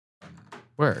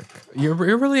work. You're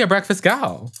really a breakfast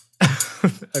gal.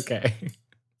 Okay.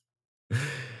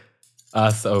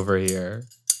 Us over here.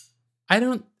 I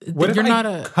don't. What if you're I not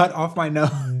a. cut off my nose?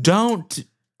 Don't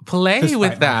play to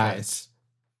with spite my that. face?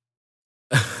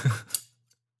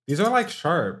 These are like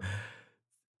sharp,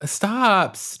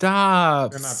 Stop.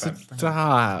 They're not that-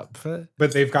 Stop.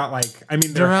 but they've got like, I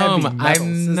mean, they're heavy Jerome, metal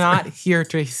I'm scissors. not here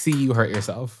to see you hurt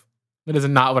yourself. That is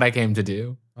not what I came to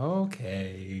do.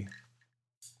 Okay.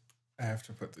 I have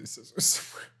to put these scissors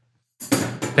somewhere.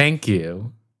 Thank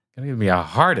you. Gonna give me a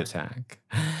heart attack.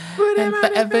 Put And him on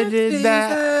forever the did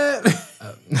that.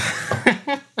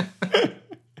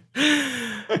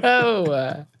 Oh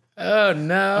no. Oh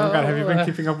my God, have you been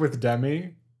keeping up with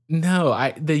Demi? No,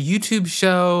 the YouTube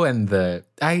show and the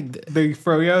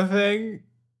Froyo thing?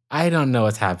 I don't know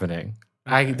what's happening.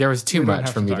 Okay. There was too We don't much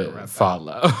have for to me talk to about that.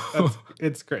 follow.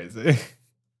 It's crazy.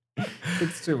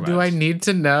 It's too much. Do I need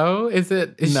to know? Is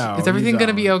No, you everything going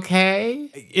to be don't. okay?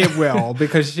 It will,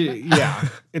 because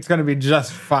it's going to be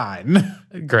just fine.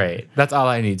 Great. That's all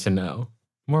I need to know.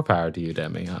 More power to you,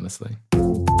 Demi, honestly.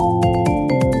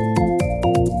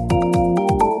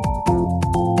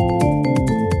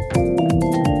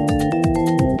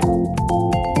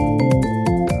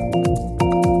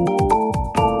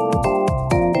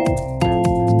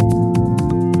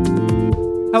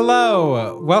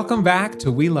 Hello, welcome back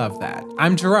to We Love That.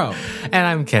 I'm Jerome. And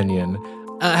I'm Kenyon.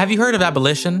 Have you heard of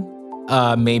abolition?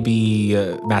 Maybe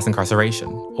mass incarceration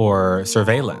or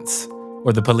surveillance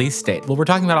or the police state. Well, we're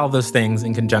talking about all those things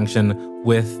in conjunction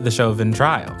with the Chauvin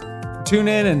trial. Tune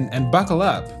in and buckle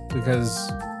up,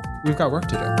 because we've got work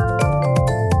to do.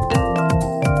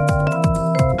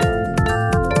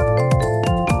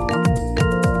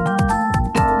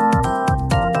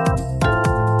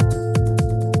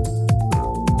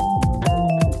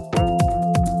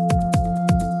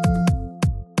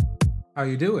 How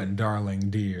you doing, darling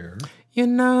dear? You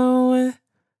know,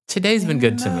 today's been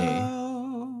good to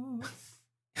me.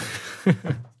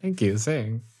 Thank you,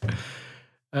 sing.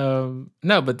 No,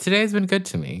 but today's been good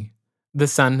to me. The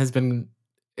sun has been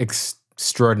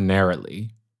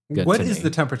extraordinarily good What to is me. the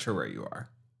temperature where you are?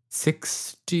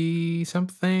 60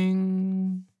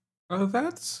 something? Oh,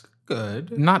 that's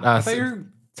good. Not I us thought you're...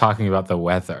 talking about the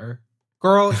weather.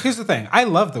 Girl, here's the thing. I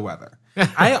love the weather.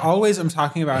 I always am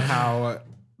talking about how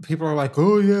people are like,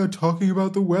 oh yeah, talking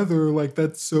about the weather. Like,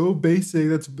 that's so basic.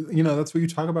 That's what you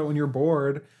talk about when you're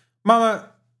bored. Mama,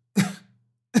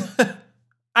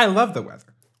 I love the weather.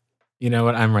 You know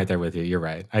what? I'm right there with you. You're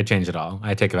right. I changed it all.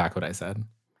 I take back what I said.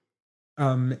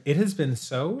 It has been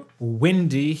so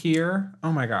windy here.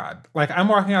 Oh my God. Like, I'm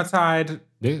walking outside,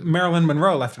 Dude. Marilyn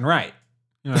Monroe left and right.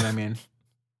 You know what I mean?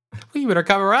 Well, you better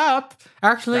cover up.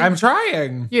 Actually, I'm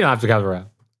trying. you don't have to cover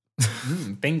up.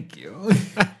 Thank you.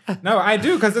 No, I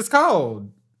do, because it's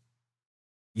cold.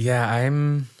 Yeah,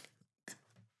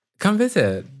 come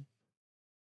visit.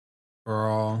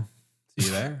 Girl, see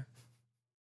you there.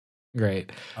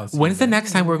 Great. I'll see When's you the there.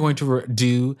 next time we're going to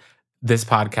do this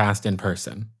podcast in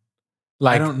person?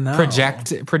 Like, don't know.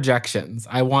 projections.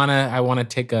 I wanna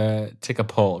take a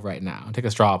poll right now. Take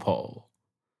a straw poll.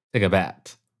 Take a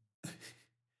bet.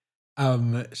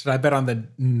 Should I bet on the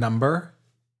number?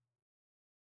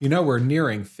 You know, we're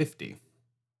nearing 50.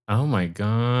 Oh my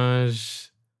gosh.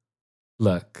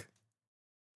 Look.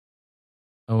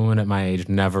 A woman at my age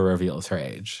never reveals her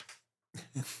age.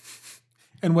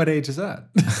 And what age is that?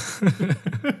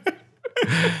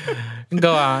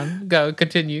 Go on. Go.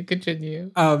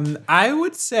 Continue. I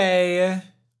would say,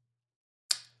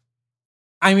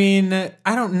 I mean,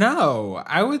 I don't know.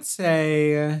 I would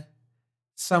say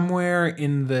somewhere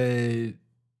in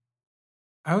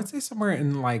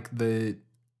like the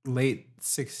late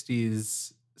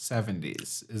 60s,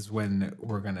 70s is when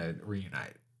we're going to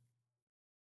reunite.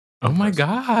 Oh my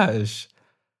gosh.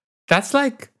 That's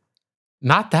like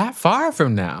not that far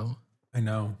from now. I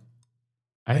know.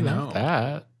 I know. love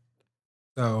that.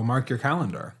 So mark your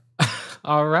calendar.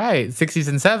 All right. 60s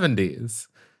and 70s.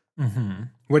 Mm-hmm.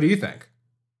 What do you think?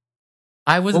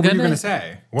 What What were you going to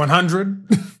say? 100?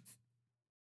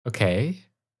 Okay.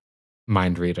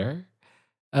 Mind reader.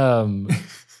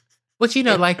 But you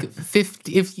know, like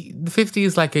 50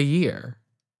 is like a year.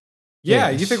 Yeah,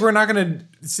 Ish. you think we're not going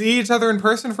to see each other in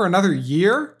person for another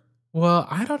year? Well,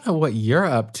 I don't know what you're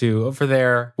up to over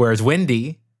there where it's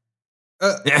windy.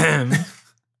 I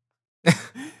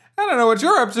don't know what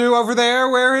you're up to over there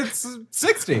where it's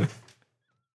 60.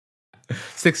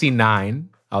 69,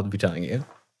 I'll be telling you.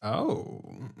 Oh.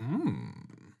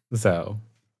 So,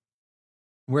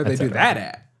 Where they That's do it. that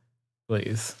at?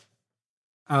 please.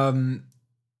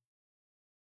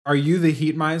 Are you the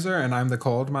heat miser and I'm the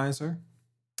cold miser?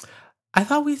 I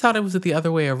thought we thought it was the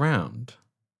other way around.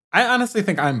 I honestly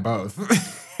think I'm both.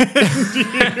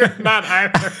 You're not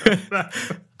either.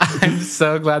 I'm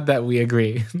so glad that we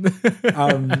agree.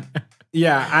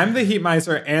 Yeah, I'm the heat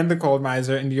miser and the cold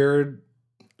miser, and you're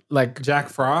like Jack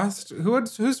Frost.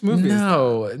 Whose movie is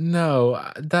that? No,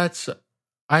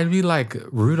 I'd be like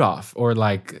Rudolph or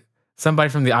like somebody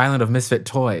from the Island of Misfit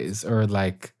Toys or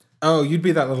like. Oh, you'd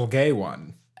be that little gay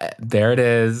one There it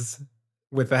is.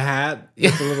 with the hat,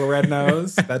 with the little red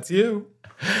nose. That's you.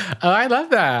 Oh, I love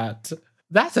that.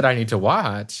 That's what I need to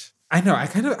watch. I know.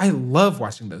 I love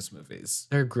watching those movies.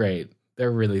 They're great.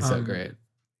 They're really so great.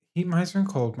 Heat Miser and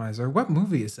Cold Miser. What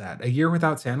movie is that? A Year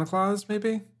Without Santa Claus,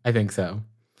 maybe? I think so.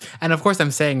 And of course,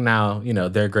 I'm saying now,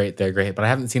 they're great, but I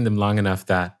haven't seen them long enough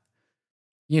that,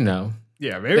 Yeah,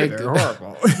 maybe they're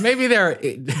horrible. maybe they're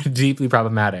deeply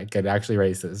problematic and actually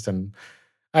racist. And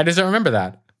I just don't remember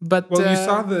that. But well, you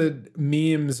saw the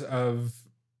memes of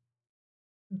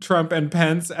Trump and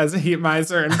Pence as a Heat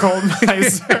Miser and Cold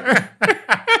Miser.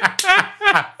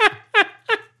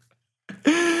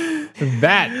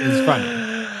 That is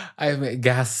funny. I'm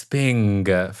gasping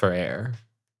for air.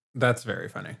 That's very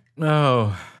funny.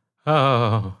 Oh.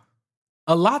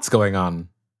 A lot's going on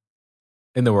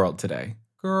in the world today.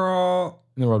 Girl.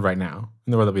 In the world right now.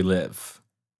 In the world that we live.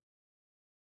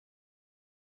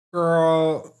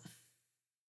 Girl.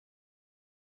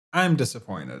 I'm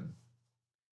disappointed.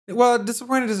 Well,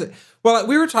 disappointed is it? Well,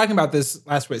 we were talking about this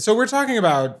last week. So we're talking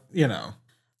about,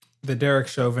 the Derek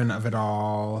Chauvin of it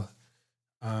all.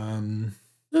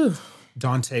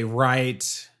 Dante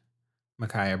Wright,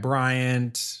 Micaiah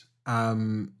Bryant. I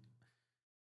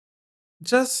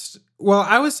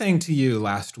was saying to you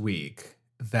last week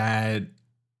that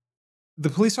the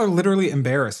police are literally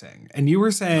embarrassing. And you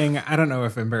were saying, I don't know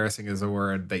if embarrassing is a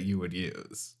word that you would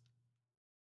use.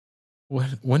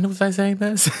 When was I saying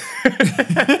this?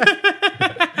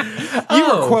 You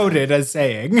were quoted as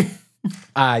saying.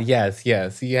 Yes.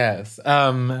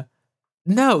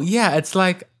 No, yeah, it's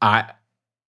like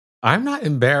I'm not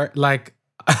embarrassed. Like,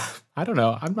 I don't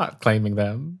know. I'm not claiming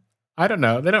them. I don't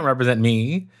know. They don't represent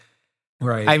me.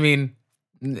 Right. I mean,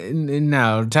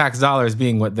 no, tax dollars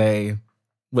being what they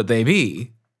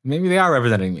be. Maybe they are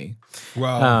representing me.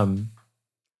 Well,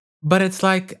 but it's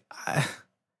like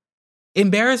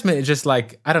embarrassment is just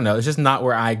like, I don't know. It's just not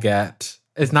where I get.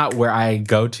 It's not where I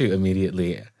go to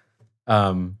immediately,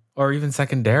 or even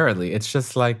secondarily. It's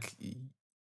just like,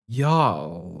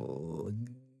 y'all.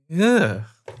 Ugh.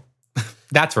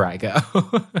 That's where I go.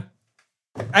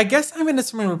 I guess I'm in a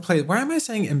similar place. Why am I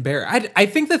saying embarrassed? I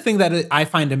think the thing that I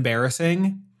find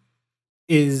embarrassing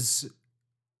is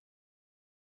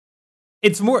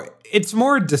it's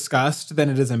more disgust than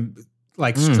it is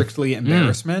strictly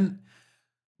embarrassment.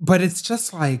 But it's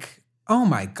just like, oh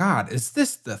my God, is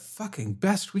this the fucking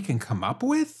best we can come up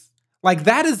with? Like,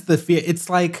 that is the fear. It's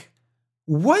like,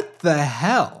 what the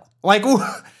hell? I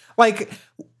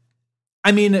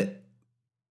mean,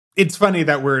 it's funny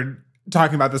that we're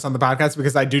talking about this on the podcast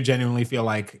because I do genuinely feel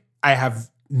like I have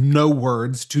no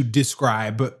words to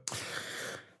describe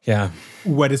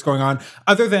what is going on.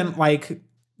 Other than, like,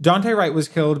 Dante Wright was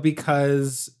killed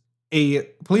because a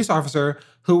police officer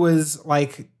who was,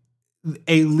 like,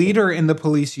 a leader in the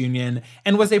police union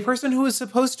and was a person who was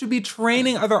supposed to be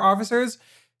training other officers.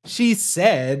 She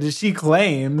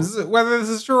claims, whether this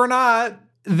is true or not,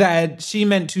 that she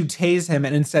meant to tase him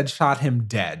and instead shot him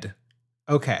dead.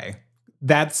 Okay.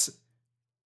 That's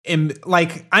the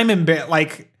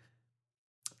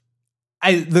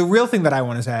real thing that I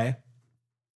want to say.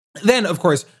 Then, of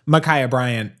course, Micaiah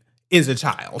Bryant is a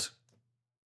child.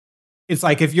 It's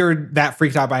like, if you're that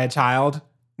freaked out by a child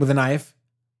with a knife,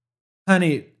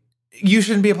 honey, you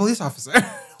shouldn't be a police officer.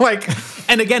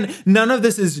 And again, none of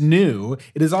this is new.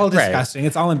 It is all disgusting. Right.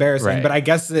 It's all embarrassing. Right. But I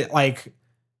guess that, like,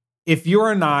 if you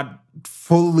are not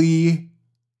fully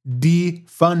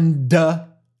defund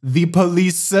the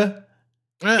police,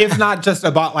 if not just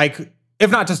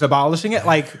abolishing it,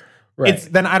 like,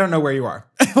 then I don't know where you are.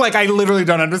 Like, I literally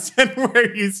don't understand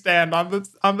where you stand on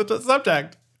the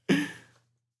subject.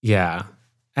 Yeah,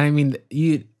 and I mean,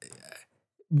 you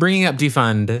bringing up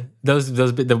defund,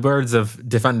 the words of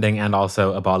defunding and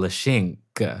also abolishing.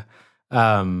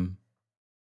 I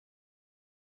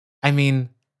mean,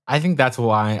 I think that's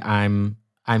why I'm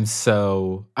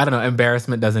so, I don't know,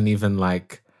 embarrassment doesn't even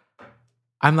like,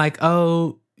 I'm like,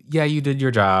 oh, yeah, you did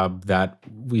your job, that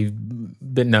we've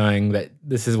been knowing that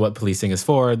this is what policing is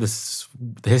for, this is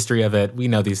the history of it, we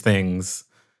know these things,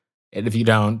 and if you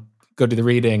don't, go do the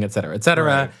reading, et cetera, et cetera.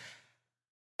 Right.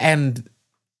 And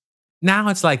now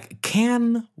it's like,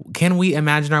 can we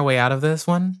imagine our way out of this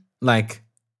one? Like,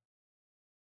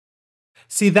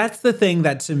 See, that's the thing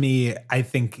that to me, I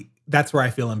think that's where I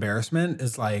feel embarrassment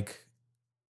is like,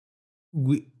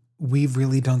 we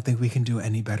really don't think we can do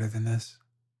any better than this.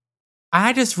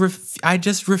 I just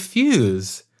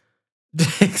refuse to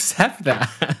accept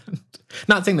that.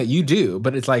 Not saying that you do,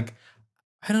 but it's like,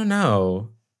 I don't know.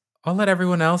 I'll let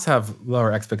everyone else have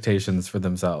lower expectations for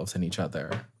themselves and each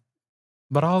other.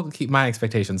 But I'll keep my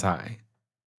expectations high.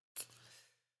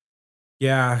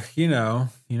 Yeah, you know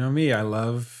me. I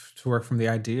love to work from the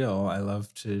ideal. I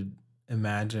love to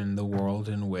imagine the world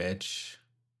in which,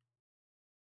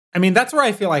 I mean, that's where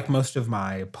I feel like most of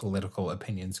my political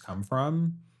opinions come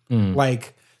from.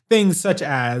 Like things such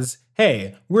as,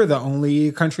 hey, we're the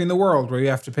only country in the world where you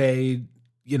have to pay,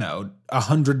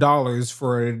 $100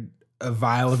 for a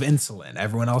vial of insulin.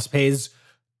 Everyone else pays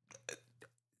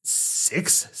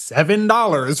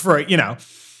 $6-7 for it,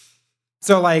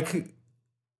 So like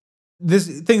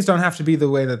things don't have to be the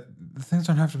way that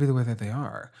they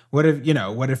are. What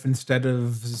if instead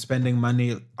of spending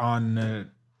money on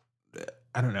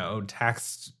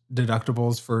tax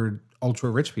deductibles for ultra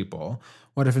rich people,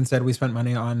 what if instead we spent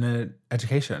money on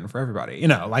education for everybody?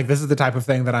 Like this is the type of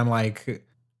thing that I'm like,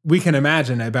 we can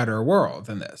imagine a better world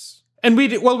than this. And we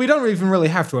don't even really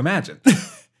have to imagine.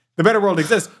 The better world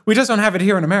exists. We just don't have it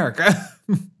here in America.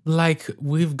 Like,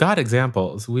 we've got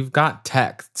examples. We've got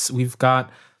texts. We've got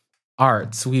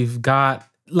arts. We've got,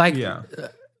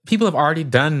 people have already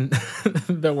done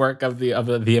the work of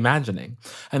the imagining.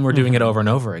 And we're doing it over and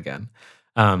over again.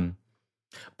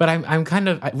 But I'm kind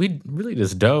of, we really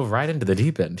just dove right into the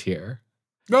deep end here.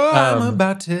 Oh, I'm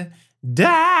about to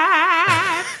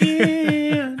dive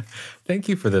in. Thank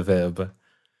you for the Vib.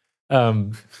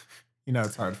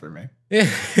 It's hard for me.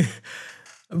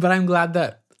 But I'm glad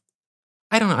that,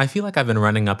 I don't know, I feel like I've been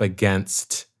running up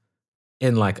against,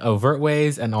 in like overt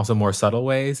ways and also more subtle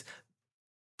ways,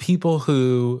 people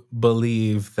who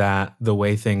believe that who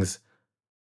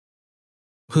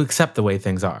accept the way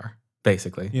things are,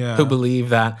 basically. Yeah. Who believe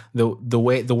that the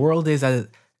way the world is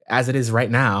as it is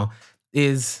right now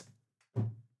is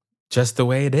just the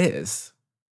way it is.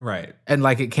 Right. And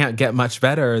like it can't get much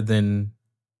better than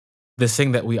this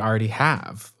thing that we already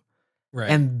have. Right.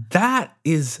 And that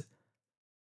is,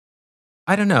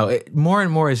 I don't know, more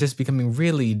and more is just becoming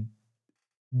really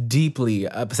deeply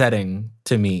upsetting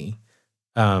to me.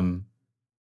 To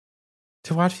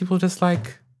watch people just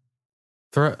like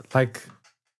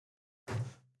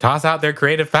toss out their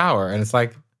creative power. And it's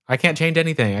like, I can't change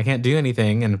anything. I can't do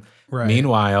anything. And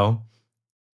meanwhile,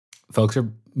 folks are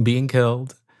being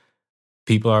killed.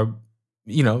 People are,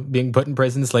 being put in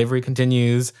prison. Slavery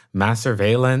continues. Mass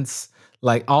surveillance.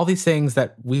 Like all these things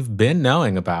that we've been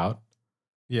knowing about.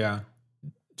 Yeah.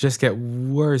 Just get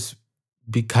worse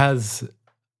because,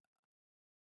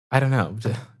 I don't know,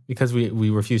 because we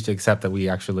refuse to accept that we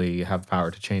actually have power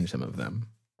to change some of them.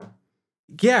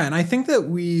 Yeah, and I think that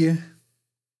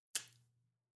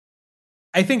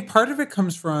I think part of it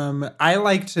comes from, I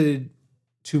like to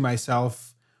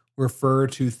myself refer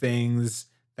to things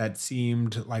that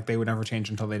seemed like they would never change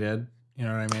until they did. You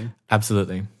know what I mean?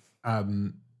 Absolutely.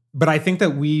 But I think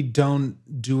that we don't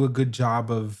do a good job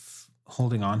of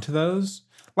holding on to those.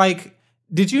 Like,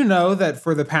 did you know that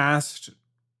for the past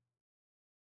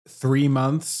 3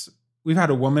 months, we've had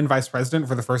a woman vice president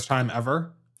for the first time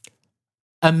ever?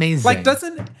 Amazing. Like,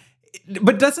 doesn't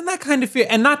that kind of feel,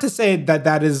 and not to say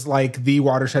that is like the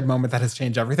watershed moment that has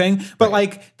changed everything, but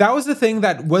like that was the thing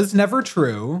that was never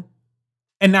true.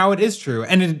 And now it is true.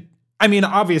 And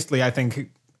obviously I think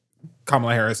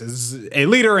Kamala Harris is a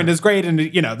leader and is great. And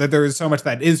that there is so much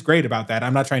that is great about that.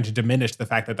 I'm not trying to diminish the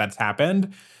fact that that's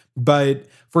happened, but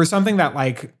for something that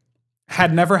like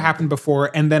had never happened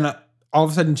before, and then all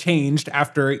of a sudden changed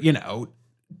after,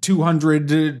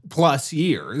 200 plus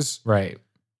years. Right.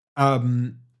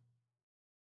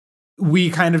 We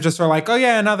kind of just are like, oh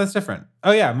yeah, no, that's different.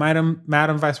 Oh yeah, Madam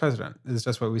Vice President is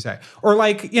just what we say. Or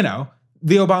like,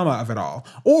 the Obama of it all.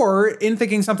 Or in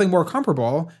thinking something more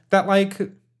comparable, that like,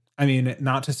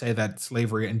 not to say that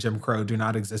slavery and Jim Crow do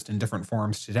not exist in different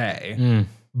forms today,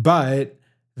 but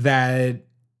that,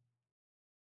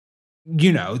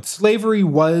 slavery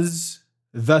was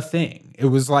the thing. It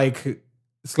was like,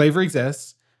 slavery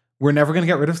exists. We're never going to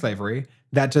get rid of slavery.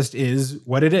 That just is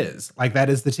what it is. Like, that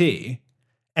is the T.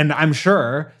 And I'm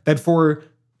sure that for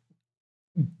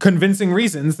convincing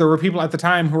reasons, there were people at the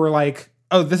time who were like,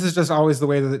 oh, this is just always the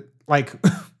way that, like,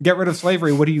 get rid of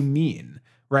slavery. What do you mean?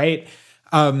 Right?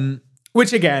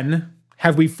 Which again,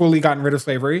 have we fully gotten rid of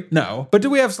slavery? No. But do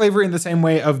we have slavery in the same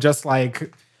way of just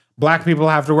like, black people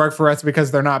have to work for us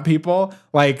because they're not people?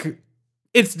 Like,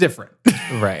 it's different.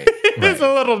 Right. It's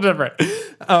a little different.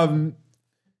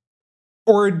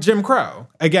 Or Jim Crow.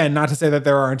 Again, not to say that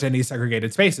there aren't any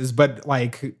segregated spaces, but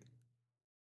like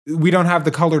we don't have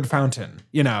the colored fountain,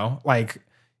 you know? Like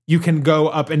you can go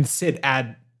up and sit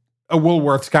at a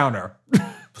Woolworths counter.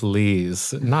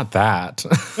 Please, not that.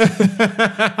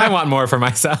 I want more for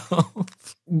myself.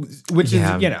 Which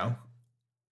is, you know,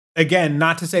 again,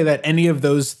 not to say that any of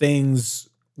those things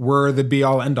were the be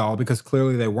all end all, because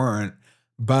clearly they weren't,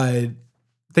 but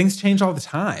things change all the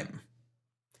time.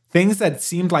 Things that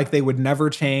seemed like they would never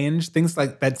change, things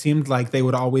like that seemed like they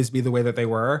would always be the way that they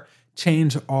were,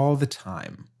 change all the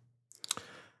time.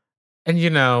 And, you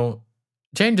know,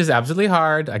 change is absolutely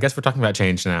hard. I guess we're talking about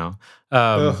change now.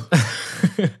 God.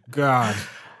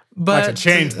 But to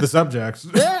change the subject.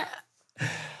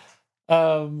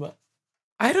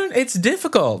 It's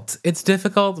difficult. It's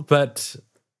difficult, but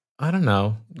I don't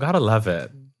know. Gotta love it,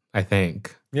 I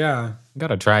think. Yeah.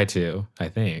 Gotta try to, I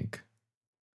think.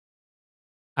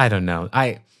 I don't know.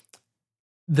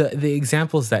 The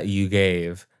examples that you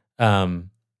gave about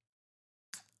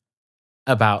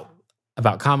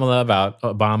Kamala, about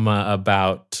Obama,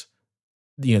 about,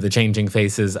 you know, the changing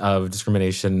faces of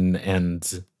discrimination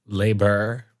and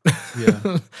labor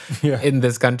in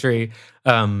this country.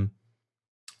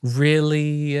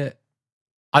 Really,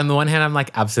 on the one hand, I'm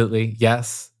like, absolutely,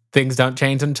 yes, things don't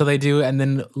change until they do. And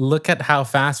then look at how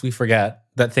fast we forget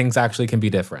that things actually can be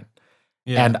different.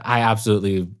 Yeah. And I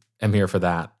absolutely am here for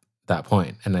that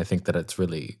point. And I think that it's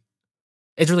really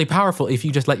powerful if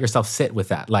you just let yourself sit with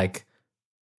that. Like,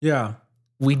 yeah,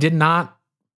 we did not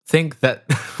think that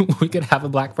we could have a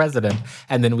black president,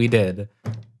 and then we did.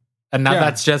 And now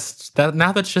that's just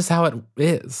how it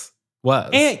was.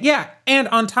 And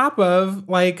on top of,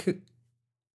 like,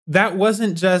 that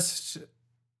wasn't just,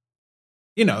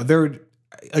 you know, they're,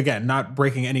 again, not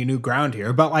breaking any new ground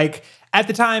here, but like at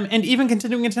the time, and even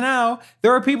continuing into now,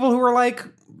 there are people who are like,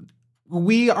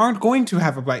 we aren't going to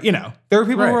have a black, you know, there are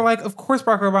people who are like, of course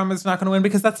Barack Obama is not going to win,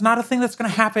 because that's not a thing that's going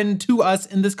to happen to us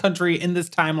in this country, in this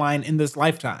timeline, in this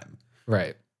lifetime.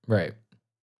 Right.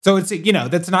 So it's, you know,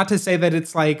 that's not to say that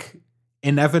it's like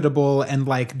inevitable and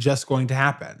like just going to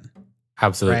happen.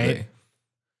 Absolutely.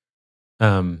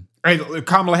 Right?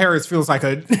 Kamala Harris feels like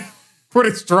a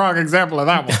pretty strong example of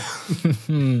that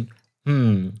one.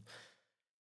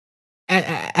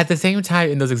 At the same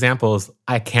time, in those examples,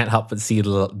 I can't help but see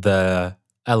the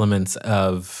elements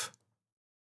of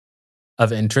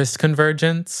interest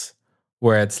convergence,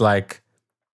 where it's like,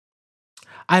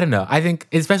 I don't know. I think,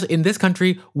 especially in this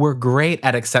country, we're great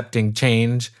at accepting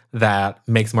change that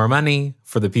makes more money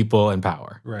for the people in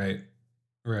power. Right.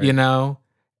 You know?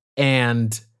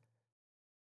 And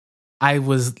I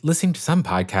was listening to some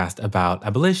podcast about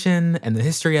abolition and the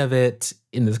history of it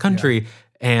in this country.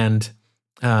 And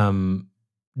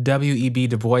W.E.B.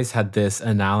 Du Bois had this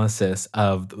analysis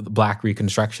of the Black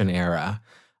Reconstruction era,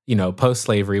 you know,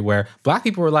 post-slavery, where Black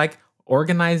people were like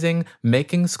organizing,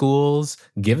 making schools,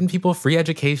 giving people free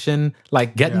education,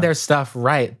 like getting their stuff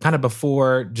right, kind of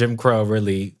before Jim Crow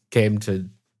really came to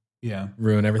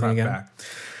ruin everything again. Back.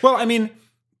 Well, I mean,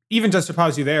 even just to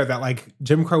pause you there, that like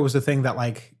Jim Crow was a thing that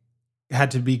like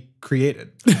had to be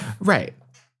created. Right.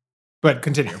 But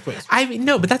continue, please. I mean,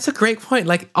 no, but that's a great point.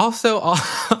 Like, also, all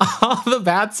the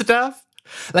bad stuff,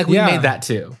 like, we made that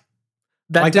too.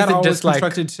 That like doesn't just like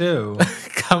constructed too.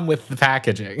 Come with the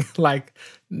packaging. Like,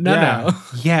 no.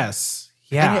 Yes.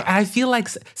 Yeah. And I feel like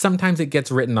sometimes it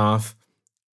gets written off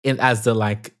as the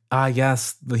like,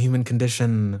 yes, the human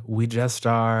condition. We just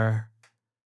are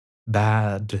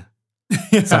bad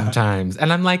sometimes.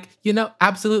 And I'm like, you know,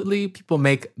 absolutely, people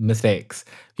make mistakes.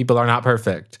 People are not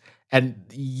perfect. And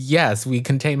yes, we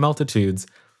contain multitudes.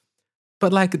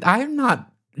 But like, I'm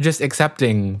not just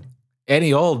accepting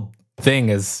any old thing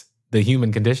as the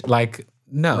human condition. Like,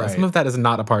 no, some of that is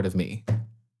not a part of me.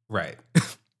 Right.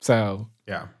 So,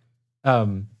 yeah.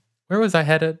 Where was I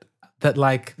headed? That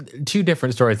like two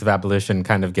different stories of abolition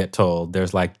kind of get told.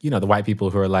 There's like, you know, the white people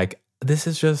who are like, this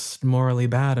is just morally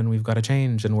bad and we've got to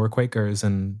change and we're Quakers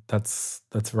and that's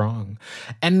wrong.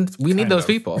 And we need those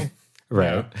people.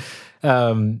 Right.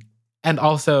 Yeah. And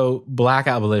also Black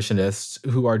abolitionists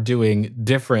who are doing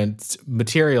different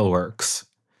material works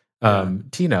to,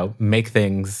 you know, make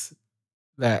things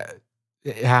that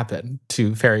happen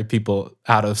to ferry people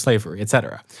out of slavery,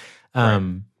 etc.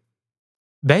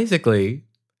 Basically,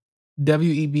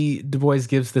 W.E.B. Du Bois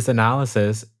gives this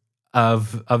analysis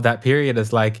of that period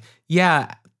as like,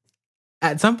 yeah,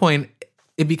 at some point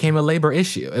it became a labor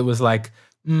issue. It was like,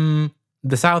 the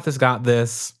South has got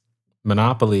this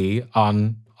monopoly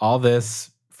on all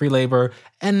this free labor,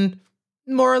 and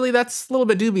morally that's a little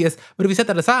bit dubious. But if we set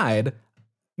that aside,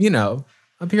 you know,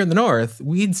 up here in the North,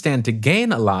 we'd stand to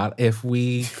gain a lot if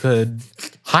we could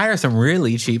hire some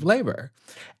really cheap labor.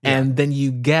 Yeah. And then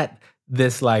you get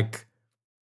this like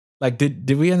did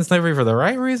we end slavery for the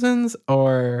right reasons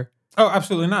or Oh,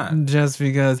 absolutely not. just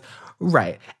because?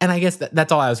 Right. And I guess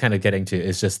that's all I was kind of getting to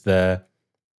is just the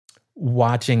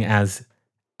watching as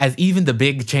even the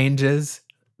big changes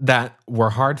that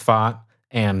were hard fought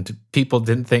and people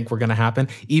didn't think were going to happen,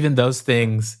 even those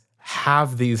things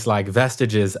have these like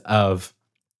vestiges of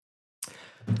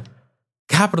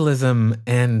capitalism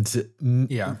and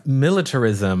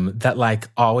militarism that like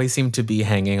always seem to be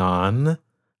hanging on.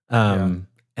 And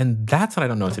that's what I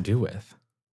don't know what to do with.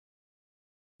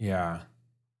 Yeah.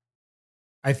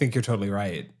 I think you're totally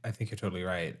right. I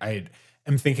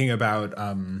am thinking about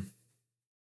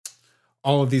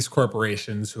all of these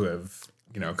corporations who have,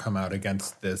 come out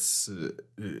against this.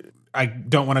 I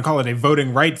don't want to call it a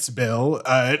voting rights bill.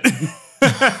 Right.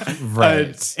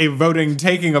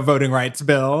 Taking a voting rights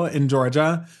bill in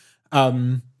Georgia.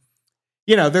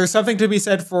 There's something to be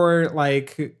said for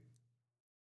like,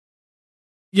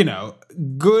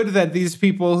 good that these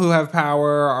people who have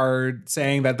power are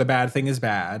saying that the bad thing is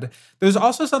bad. There's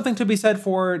also something to be said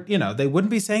for, they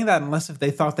wouldn't be saying that unless if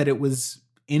they thought that it was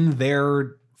in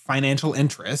their financial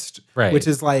interest, right? Which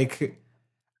is like,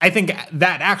 I think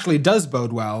that actually does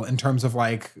bode well in terms of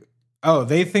like, oh,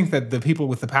 they think that the people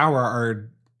with the power are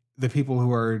the people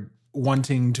who are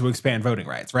wanting to expand voting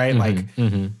rights, right?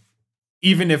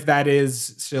 Even if that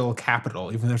is still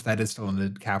capital, even if that is still in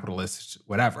the capitalist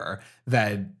whatever,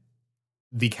 that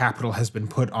the capital has been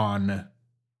put on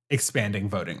expanding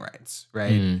voting rights,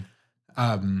 right?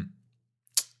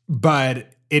 But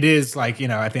it is like,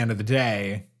 at the end of the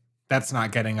day, that's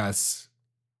not getting us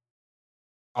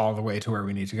all the way to where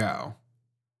we need to go.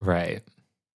 Right.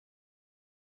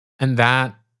 And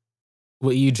that,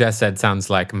 what you just said sounds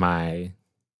like my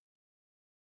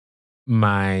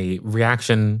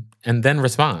reaction and then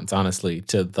response, honestly,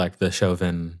 to like the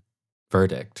Chauvin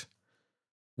verdict,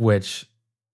 which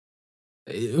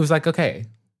it was like, okay,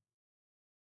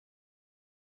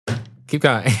 keep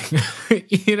going.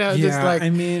 Just like, I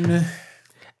mean,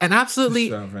 and absolutely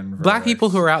Black people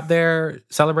who are out there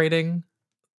celebrate. On.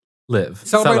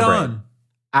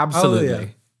 Absolutely. Oh, yeah.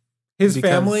 His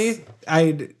family,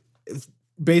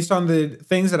 based on the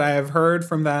things that I have heard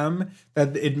from them,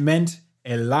 that it meant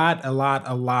a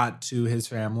lot to his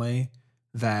family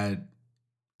that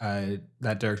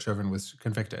Derek Chauvin was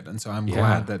convicted. And so I'm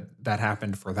glad that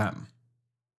happened for them.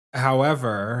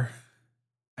 However,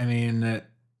 I mean,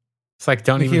 it's like,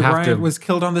 don't even have to. Was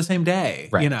killed on the same day,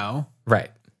 right.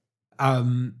 Right.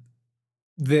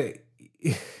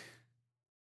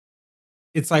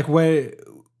 It's like what.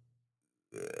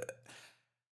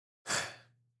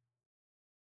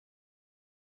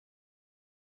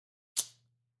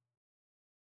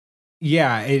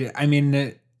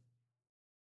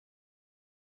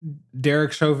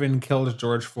 Derek Chauvin killed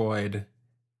George Floyd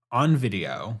on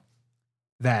video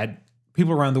that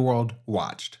people around the world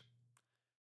watched.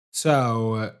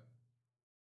 So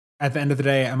at the end of the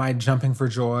day, am I jumping for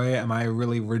joy? Am I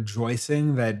really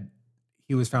rejoicing that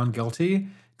he was found guilty?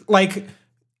 It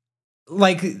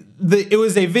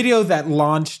was a video that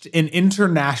launched an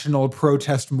international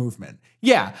protest movement.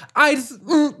 Yeah,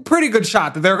 pretty good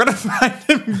shot that they're going to find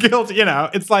him guilty.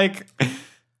 It's like,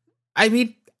 I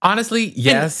mean, honestly,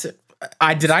 yes.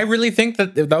 Did I really think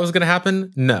that was going to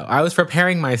happen? No, I was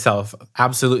preparing myself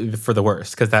absolutely for the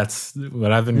worst because that's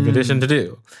what I've been conditioned to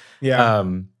do. Yeah.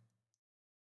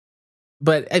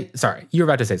 But sorry, you were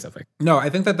about to say something. No, I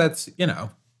think that's,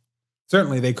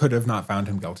 certainly they could have not found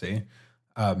him guilty.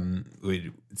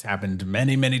 It's happened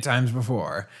many, many times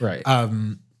before. Right.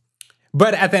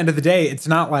 But at the end of the day, it's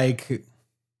not like,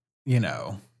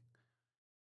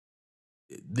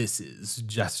 this is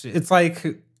just, it's like,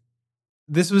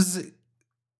 this was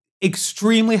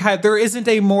extremely high. There isn't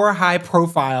a more high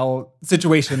profile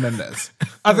situation than this,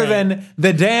 other than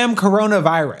the damn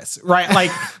coronavirus, right?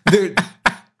 Like,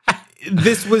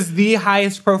 this was the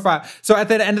highest profile. So at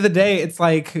the end of the day, it's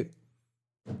like,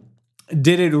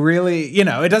 did it really,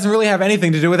 it doesn't really have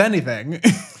anything to do with anything.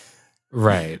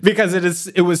 Right. Because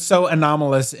it was so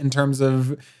anomalous in terms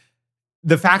of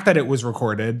the fact that it was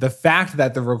recorded, the fact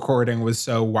that the recording was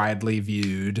so widely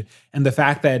viewed, and the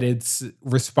fact that its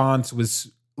response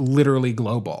was literally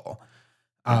global.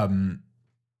 So, at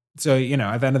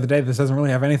the end of the day, this doesn't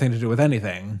really have anything to do with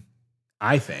anything,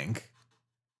 I think,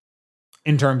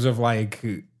 in terms of like,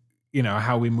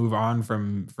 how we move on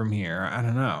from here. I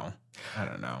don't know.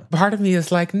 Part of me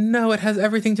is like, no, it has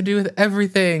everything to do with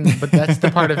everything. But that's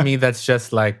the part of me that's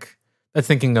just like, that's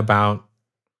thinking about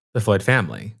the Floyd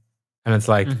family. And it's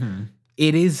like,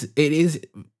 it is,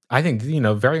 I think,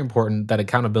 very important that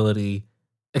accountability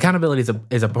is an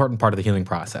important part of the healing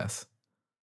process.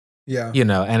 Yeah.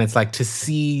 And it's like to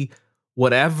see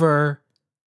whatever,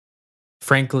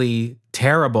 frankly,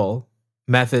 terrible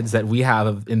methods that we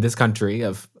have in this country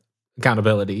of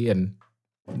accountability and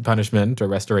punishment or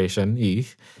restoration,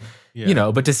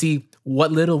 but to see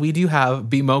what little we do have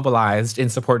be mobilized in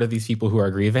support of these people who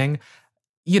are grieving,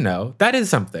 that is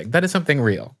something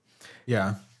real.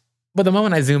 Yeah. But the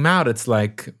moment I zoom out, it's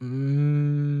like, I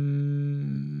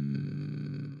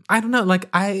don't know, like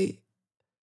I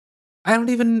don't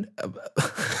even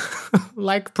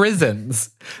like prisons.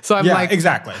 So I'm like,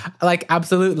 exactly. Like,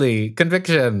 absolutely,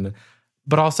 conviction.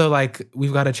 But also, like,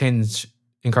 we've got to change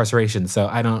incarceration. So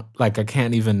I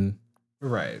can't even.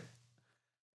 Right.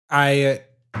 I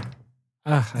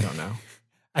don't know.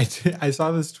 I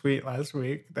saw this tweet last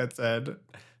week that said,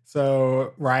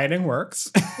 so rioting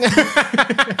works,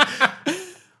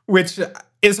 which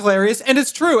is hilarious. And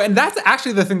it's true. And that's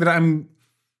actually the thing that I'm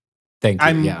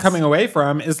coming away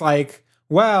from is like,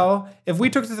 well, if we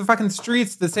took to the fucking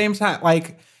streets at the same time,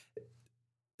 like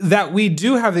that we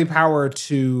do have the power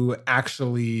to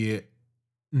actually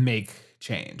make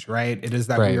change, right? It is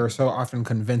that we are so often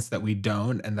convinced that we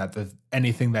don't, and that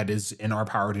anything that is in our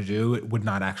power to do would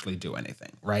not actually do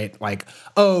anything, right? Like,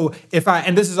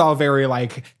 and this is all very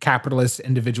like capitalist,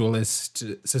 individualist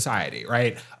society,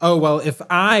 right? Oh, well, if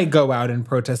I go out and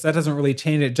protest, that doesn't really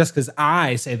change it just because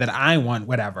I say that I want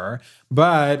whatever.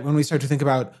 But when we start to think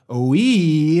about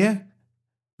then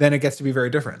it gets to be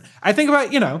very different. I think about,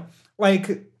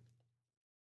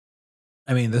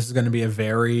 this is going to be a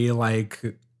very like,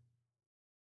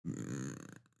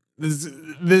 this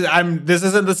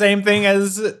isn't the same thing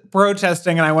as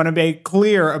protesting, and I want to be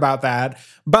clear about that.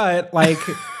 But like,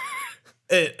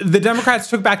 the Democrats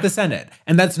took back the Senate,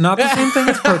 and that's not the same thing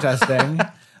as protesting.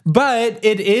 But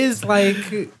it is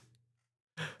like,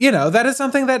 that is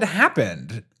something that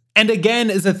happened, and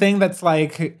again is a thing that's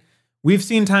like we've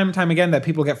seen time and time again that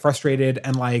people get frustrated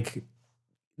and like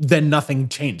then nothing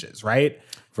changes, right?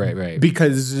 Right.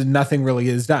 Because nothing really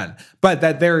is done, but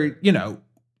that there,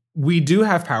 we do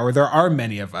have power. There are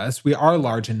many of us. We are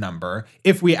large in number.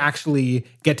 If we actually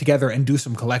get together and do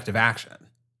some collective action,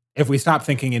 if we stop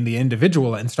thinking in the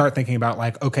individual and start thinking about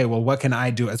like, okay, well, what can I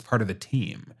do as part of the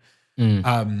team?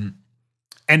 And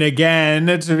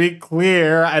again, to be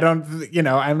clear, I'm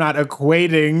not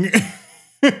equating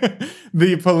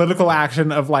the political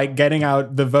action of like getting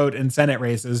out the vote in Senate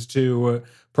races to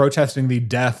protesting the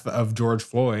death of George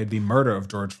Floyd, the murder of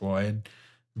George Floyd.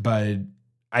 But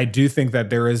I do think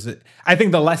that I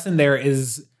think the lesson there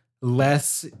is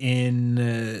less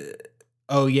in,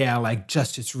 like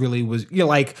justice really was,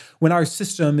 like when our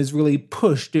system is really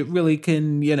pushed, it really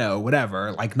can,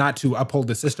 whatever, like not to uphold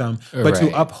the system, but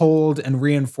to uphold and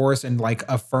reinforce and like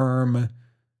affirm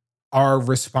our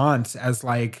response as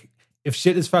like, if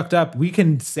shit is fucked up, we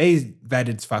can say that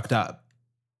it's fucked up.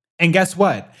 And guess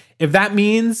what? If that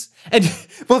means,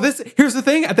 here's the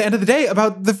thing at the end of the day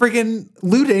about the friggin'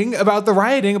 looting, about the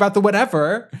rioting, about the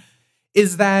whatever,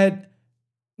 is that,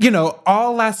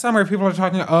 all last summer people are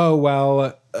talking,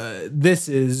 this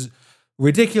is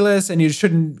ridiculous and you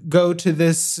shouldn't go to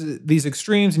these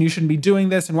extremes and you shouldn't be doing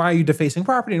this and why are you defacing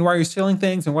property and why are you stealing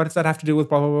things and what does that have to do with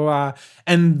blah, blah, blah, blah.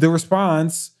 And the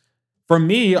response from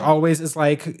me always is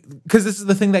like, because this is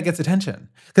the thing that gets attention.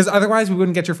 Because otherwise we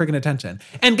wouldn't get your freaking attention.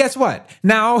 And guess what?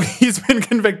 Now he's been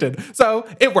convicted. So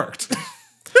it worked.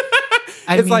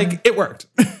 It worked.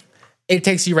 It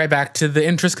takes you right back to the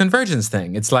interest convergence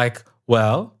thing. It's like,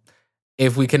 well,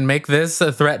 if we can make this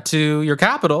a threat to your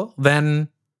capital, then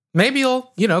maybe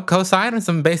you'll, co-sign on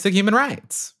some basic human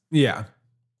rights. Yeah.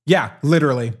 Yeah,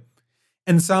 literally.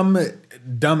 And some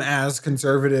dumbass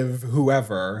conservative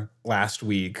whoever last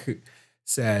week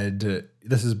said,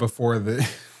 this is before the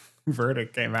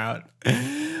verdict came out,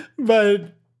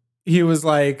 but he was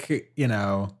like,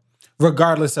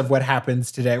 regardless of what happens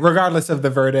today, regardless of the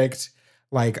verdict,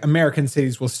 like American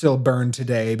cities will still burn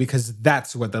today because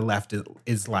that's what the left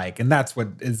is like. And that's what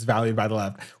is valued by the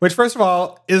left, which first of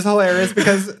all is hilarious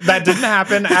because that didn't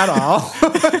happen at all.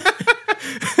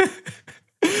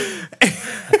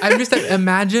 I'm just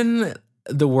imagine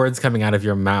the words coming out of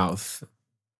your mouth.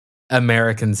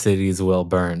 American cities will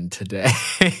burn today.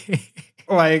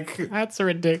 Like that's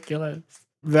ridiculous.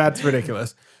 That's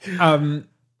ridiculous. But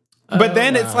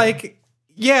then it's like,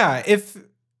 yeah, if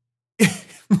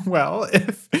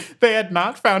they had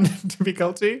not found him to be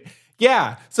guilty,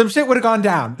 yeah, some shit would have gone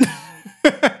down.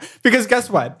 Because guess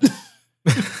what?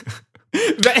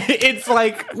 It's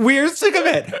like, we're sick of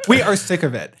it. We are sick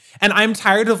of it. And I'm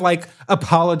tired of like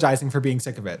apologizing for being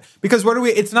sick of it. Because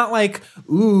it's not like,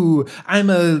 ooh, I'm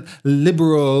a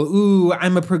liberal, ooh,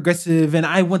 I'm a progressive, and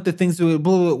I want the things to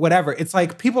blah, whatever. It's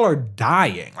like people are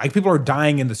dying. Like people are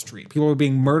dying in the street. People are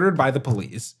being murdered by the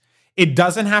police. It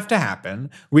doesn't have to happen.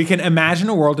 We can imagine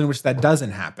a world in which that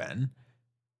doesn't happen.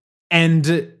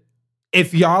 And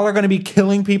if y'all are going to be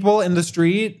killing people in the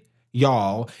street,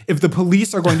 if the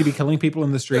police are going to be killing people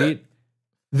in the street,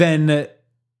 then,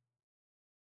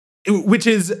 which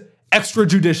is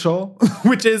extrajudicial,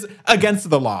 which is against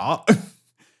the law,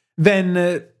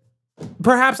 then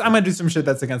perhaps I'm going to do some shit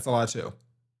that's against the law too.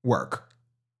 Work.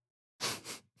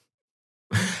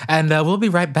 And we'll be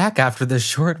right back after this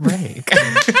short break.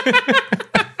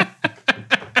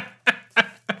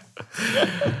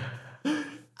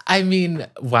 I mean,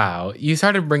 wow. You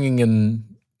started bringing in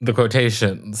the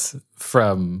quotations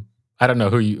from, I don't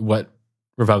know what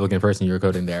Republican person you were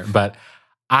quoting there, but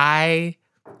and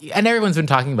everyone's been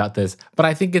talking about this, but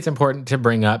I think it's important to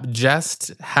bring up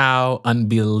just how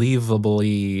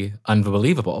unbelievably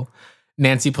unbelievable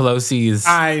Nancy Pelosi's.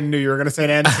 I knew you were going to say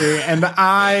Nancy, and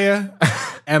I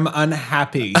am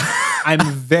unhappy. I'm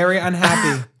very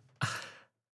unhappy.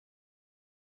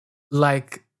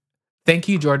 Like, thank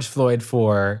you, George Floyd,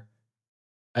 for,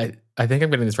 I think I'm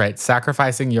getting this right,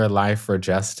 sacrificing your life for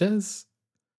justice.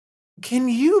 Can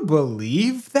you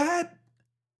believe that?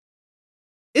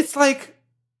 It's like,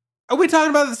 are we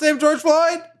talking about the same George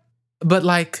Floyd? But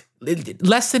like,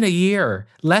 less than a year,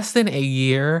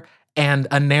 and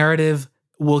a narrative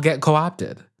will get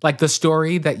co-opted. Like the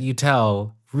story that you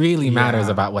tell really matters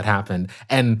about what happened.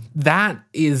 And that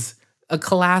is a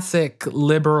classic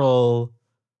liberal,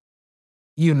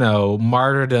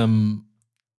 martyrdom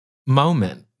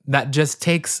moment that just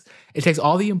takes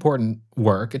all the important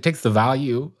work, it takes the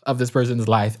value of this person's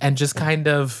life and just kind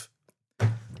of, it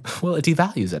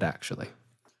devalues it actually.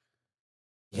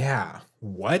 Yeah.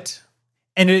 What?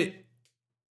 And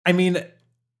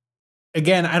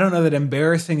again, I don't know that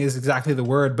embarrassing is exactly the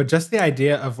word, but just the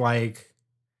idea of like,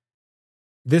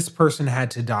 this person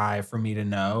had to die for me to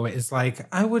know is like,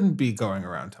 I wouldn't be going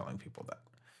around telling people that.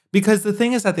 Because the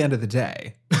thing is, at the end of the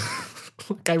day,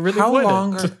 like, I really wouldn't.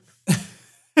 Long are,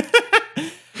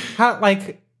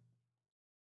 I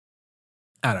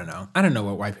don't know. I don't know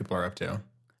what white people are up to.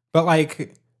 But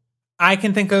like, I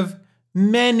can think of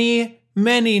many,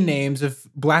 many names of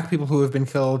Black people who have been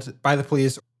killed by the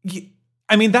police.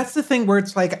 I mean, that's the thing where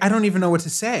it's like, I don't even know what to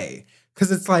say.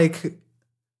 Because it's like,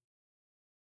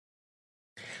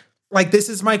 this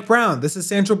is Mike Brown. This is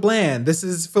Sandra Bland. This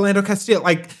is Philando Castile.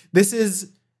 Like,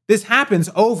 this happens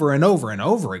over and over and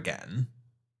over again.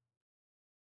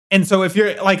 And so if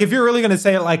you're really going to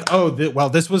say it like,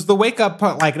 this was the wake up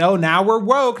point, like, no, now we're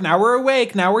woke, now we're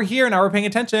awake, now we're here, now we're paying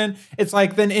attention. It's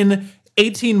like, then in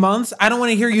 18 months, I don't want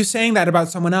to hear you saying that about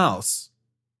someone else.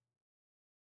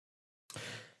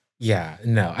 Yeah,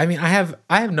 no. I mean, I have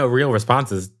no real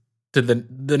responses to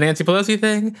the Nancy Pelosi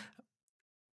thing.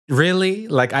 Really?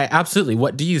 Like, I absolutely,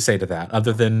 what do you say to that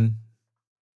other than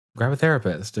grab a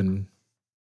therapist and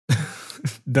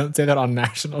don't say that on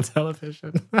national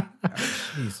television?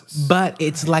 Jesus but Christ.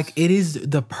 It's like, it is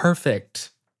the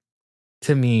perfect,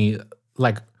 to me,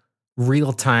 like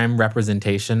real-time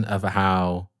representation of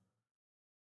how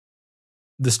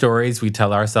the stories we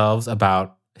tell ourselves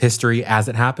about history as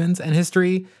it happens and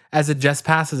history as it just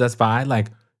passes us by, like,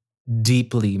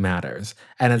 deeply matters.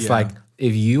 And it's like,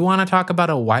 if you want to talk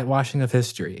about a whitewashing of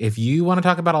history, if you want to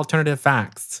talk about alternative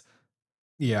facts,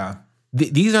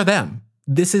 these are them.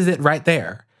 This is it right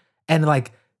there. And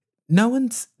like, no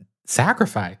one's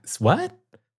sacrificed. What?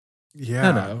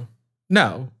 Yeah.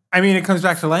 No. I mean, it comes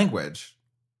back to language,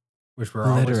 which we're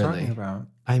always Literally talking about.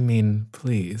 I mean,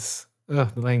 please. Ugh,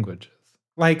 the languages.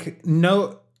 Like,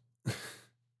 no.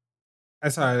 I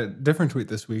saw a different tweet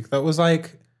this week that was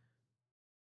like,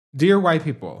 dear white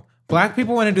people, Black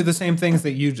people want to do the same things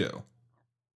that you do.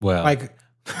 Well,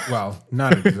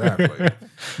 not exactly.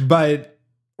 But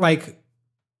like,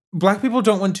 Black people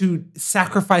don't want to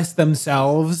sacrifice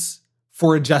themselves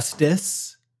for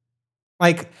justice.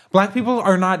 Like, Black people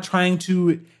are not trying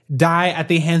to die at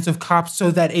the hands of cops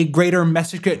so that a greater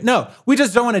message could. No, we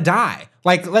just don't want to die.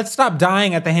 Like, let's stop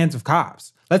dying at the hands of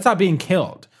cops. Let's stop being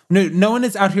killed. No one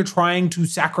is out here trying to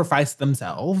sacrifice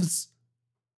themselves.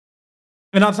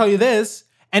 And I'll tell you this,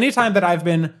 anytime that I've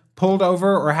been pulled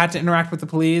over or had to interact with the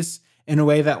police in a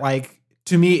way that, like,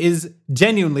 to me is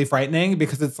genuinely frightening,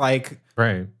 because it's like,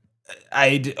 right.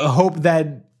 I hope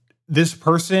that this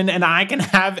person and I can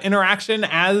have interaction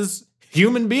as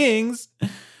human beings.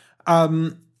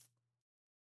 I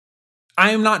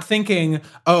I am not thinking,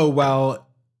 oh, well,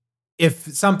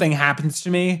 if something happens to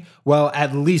me, well,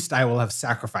 at least I will have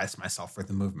sacrificed myself for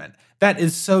the movement. That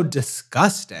is so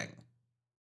disgusting.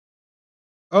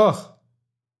 Ugh,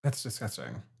 that's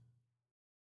disgusting.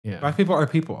 Yeah. Black people are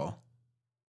people.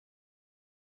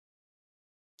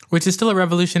 Which is still a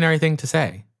revolutionary thing to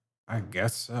say I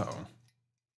guess so.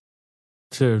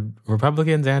 to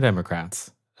Republicans and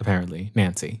Democrats, apparently.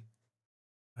 Nancy.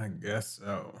 I guess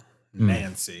so. Hmm.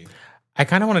 Nancy. I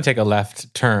kind of want to take a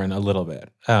left turn a little bit.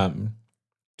 Turn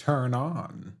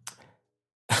on.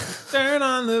 Turn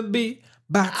on the beat.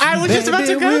 I was just about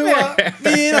to go there.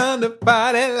 Get on the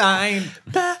party line.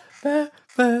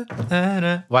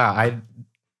 Wow, I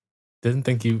didn't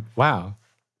think you. Wow.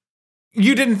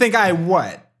 You didn't think I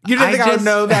what? You didn't I think I would just-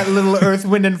 know that little Earth,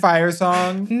 Wind, and Fire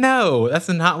song? No, that's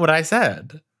not what I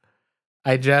said.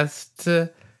 I just. I'm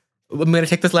going to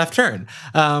take this left turn.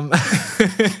 Where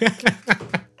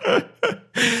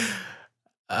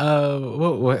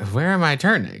am I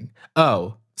turning?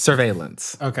 Oh,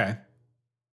 surveillance. Okay.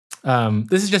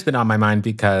 This has just been on my mind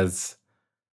because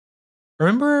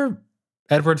remember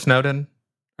Edward Snowden?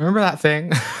 Remember that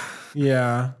thing?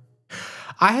 Yeah.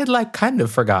 I had like kind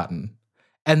of forgotten.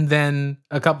 And then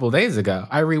a couple of days ago,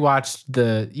 I rewatched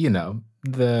the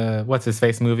what's his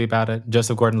face movie about it?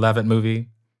 Joseph Gordon-Levitt movie.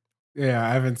 Yeah, I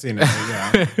haven't seen it. But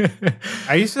yeah.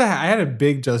 I had a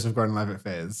big Joseph Gordon-Levitt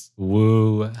phase.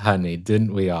 Woo, honey,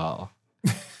 didn't we all?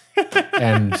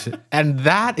 and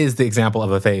that is the example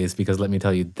of a phase because let me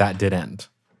tell you, that did end.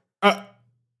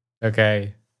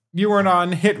 Okay. You weren't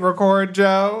on hit record,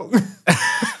 Joe.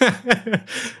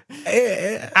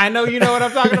 I know you know what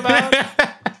I'm talking about.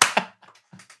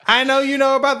 I know you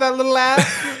know about that little app.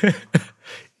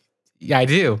 Yeah, I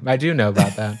do. I do know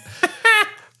about that.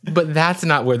 But that's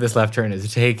not where this left turn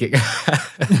is taking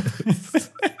us.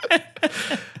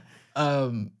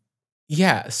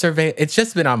 Survey. It's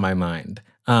just been on my mind.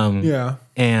 Yeah.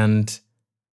 And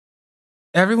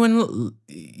everyone,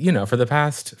 for the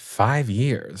past 5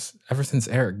 years, ever since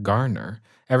Eric Garner,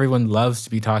 everyone loves to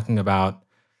be talking about,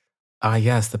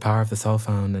 yes, the power of the cell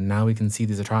phone, and now we can see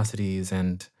these atrocities,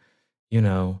 and,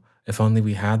 if only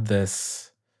we had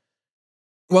this.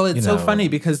 Well, it's so funny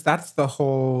because that's the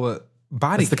whole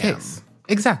body That's the cam case.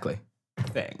 Exactly.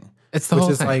 thing. It's the Which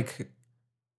whole is thing. like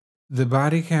the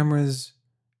body cameras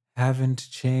haven't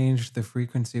changed the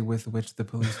frequency with which the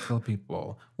police kill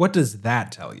people. What does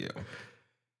that tell you?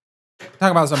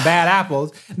 Talk about some bad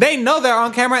apples. They know they're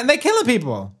on camera and they killing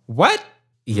people. What?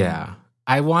 Yeah.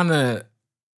 I want to,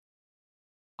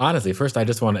 honestly, first I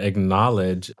just want to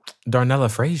acknowledge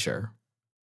Darnella Frazier,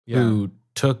 who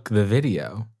took the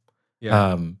video.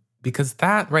 Yeah. Because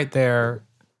that right there,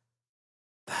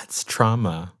 that's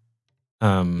trauma.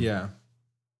 Yeah.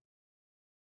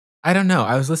 I don't know.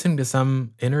 I was listening to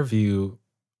some interview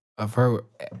of her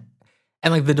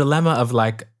and like the dilemma of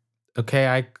like, okay,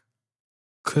 I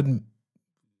could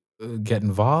get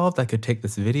involved. I could take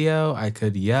this video. I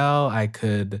could yell. I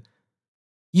could,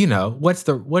 what is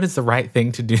the right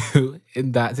thing to do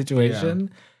in that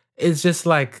situation? It's just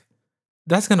like,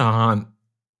 that would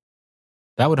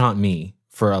haunt me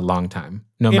for a long time,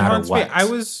 no It matter haunts what. me. I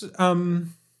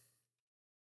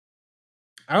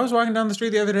was walking down the street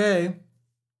the other day.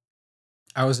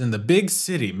 I was in the big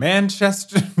city,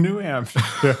 Manchester, New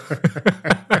Hampshire.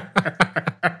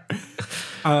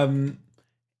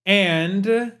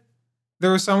 And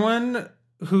there was someone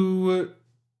who,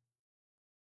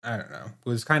 I don't know,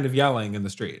 was kind of yelling in the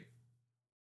street.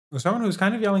 There was someone who was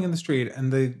kind of yelling in the street,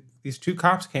 and these two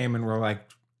cops came and were like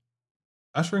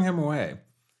ushering him away.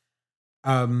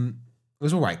 It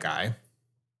was a white guy.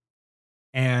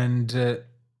 And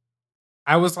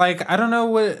I was like, I don't know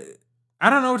what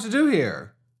to do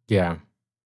here. Yeah.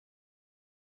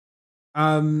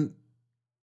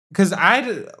 Because I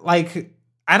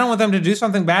don't want them to do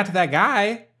something bad to that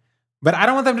guy, but I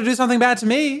don't want them to do something bad to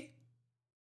me.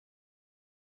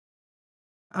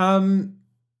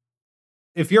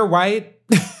 If you're white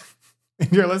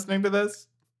and you're listening to this,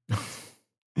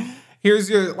 here's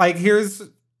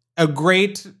a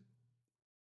great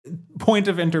point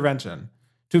of intervention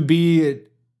to be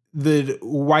the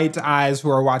white eyes who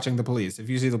are watching the police. If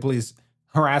you see the police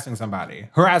harassing somebody,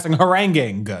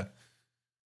 haranguing.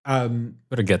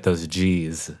 Better get those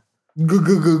G's.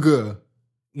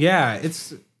 Yeah,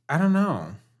 I don't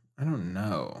know.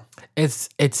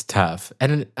 It's tough.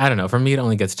 And I don't know. For me, it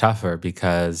only gets tougher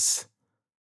because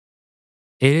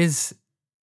it's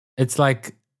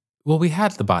like, well, we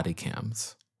had the body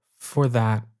cams for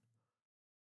that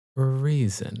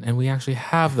reason. And we actually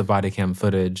have the body cam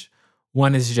footage.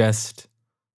 One is just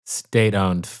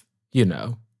state-owned,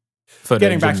 footage.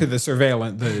 Getting back to the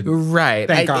surveillance, right.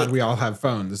 Thank God we all have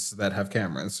phones that have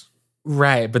cameras.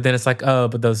 Right. But then it's like, oh,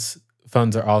 but those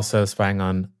phones are also spying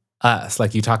on us.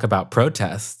 Like you talk about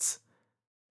protests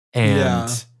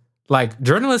and like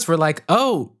journalists were like,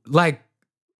 oh, like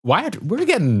we're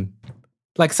getting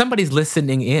like somebody's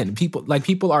listening in.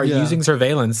 People are using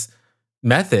surveillance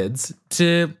methods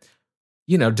to,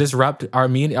 disrupt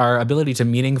our ability to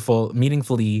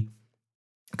meaningfully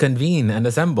convene and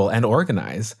assemble and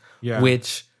organize,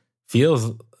 which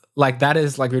feels like that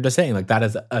is, like we were just saying, like that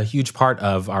is a huge part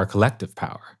of our collective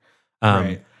power.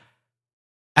 Right.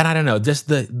 And I don't know, just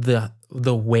the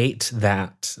weight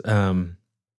that,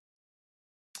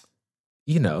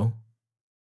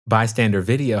 bystander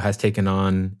video has taken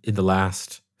on in the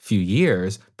last few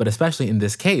years, but especially in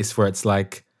this case where it's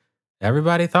like,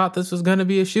 everybody thought this was going to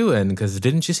be a shoo-in because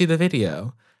didn't you see the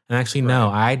video? And actually, no,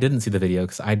 I didn't see the video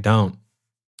because I don't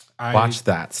watch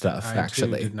that stuff,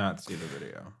 actually. I did not see the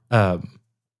video.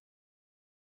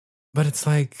 But it's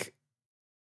like,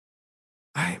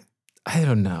 I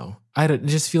don't know. It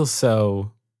just feels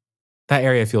so, that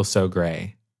area feels so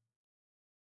gray.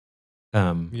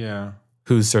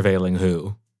 Who's surveilling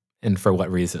who and for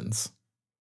what reasons?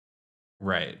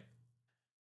 Right.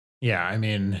 Yeah, I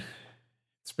mean,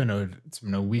 it's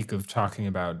been a week of talking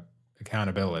about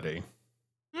accountability.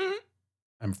 Mm-hmm.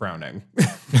 I'm frowning.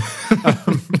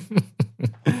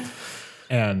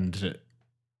 And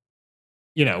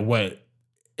what,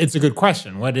 it's a good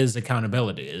question. What is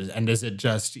accountability? And is it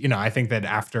just, I think that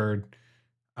after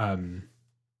that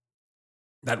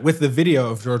with the video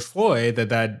of George Floyd,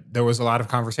 that there was a lot of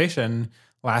conversation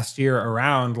last year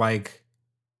around like,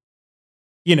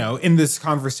 in this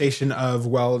conversation of,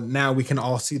 well, now we can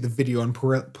all see the video and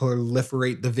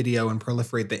proliferate the video and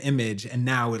proliferate the image. And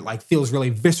now it like feels really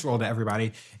visceral to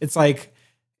everybody. It's like,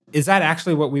 is that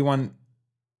actually what we want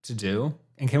to do?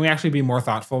 And can we actually be more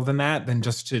thoughtful than that, than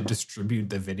just to distribute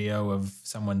the video of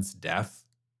someone's death?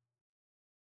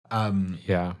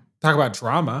 Yeah. Talk about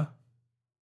drama.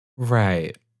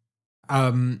 Right.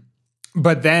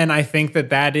 But then I think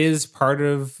that is part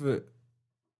of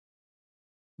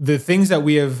the things that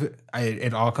we have,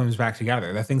 it all comes back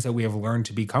together. The things that we have learned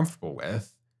to be comfortable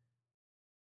with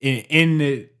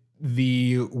in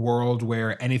the world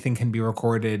where anything can be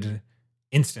recorded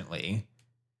instantly.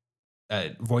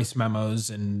 Voice memos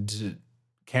and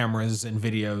cameras and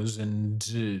videos and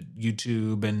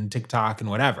YouTube and TikTok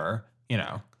and whatever,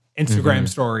 Instagram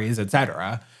stories,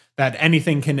 etc. That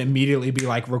anything can immediately be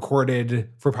like recorded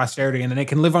for posterity and then it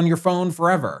can live on your phone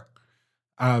forever.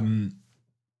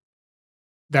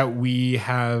 That we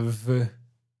have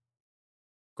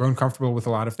grown comfortable with a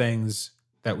lot of things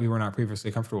that we were not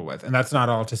previously comfortable with. And that's not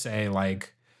all to say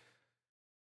like,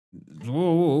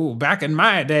 ooh, back in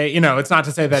my day, it's not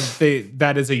to say that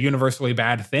that is a universally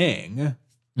bad thing.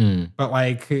 But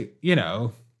like,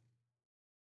 thinking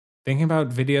about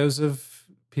videos of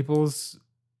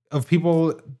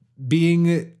people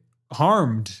being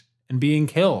harmed and being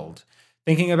killed,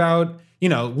 thinking about,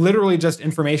 literally just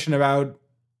information about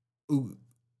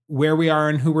where we are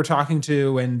and who we're talking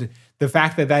to, and the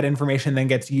fact that information then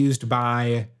gets used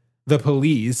by the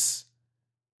police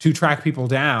to track people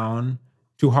down,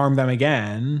 to harm them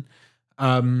again,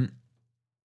 to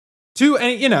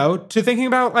thinking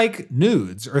about like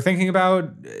nudes or thinking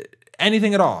about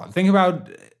anything at all, thinking about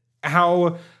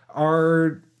how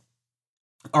our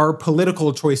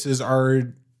political choices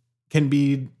can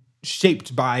be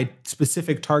shaped by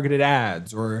specific targeted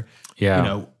ads, or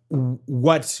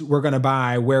what we're going to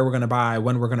buy, where we're going to buy,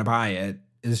 when we're going to buy it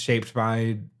is shaped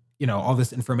by all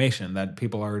this information that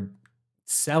people are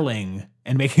selling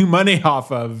and making money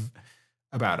off of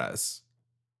about us.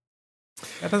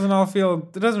 It doesn't feel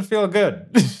good.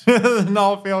 It doesn't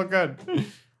all feel good.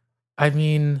 I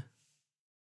mean,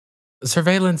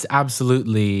 surveillance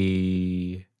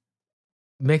absolutely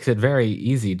makes it very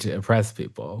easy to oppress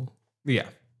people. Yeah.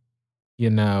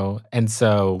 And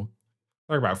so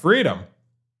talk about freedom.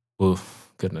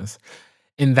 Oof, goodness.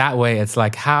 In that way, it's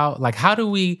like how do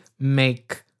we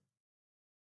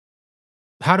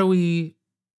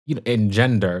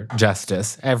engender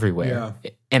justice everywhere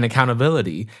and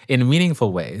accountability in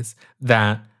meaningful ways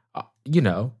that,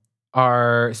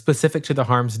 are specific to the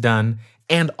harms done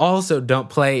and also don't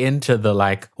play into the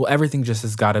like, well, everything just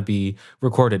has got to be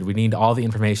recorded. We need all the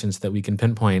information so that we can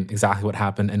pinpoint exactly what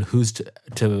happened and who's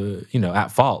to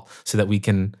at fault so that we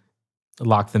can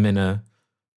lock them in a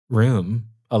room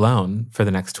alone for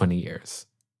the next 20 years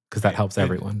because that helps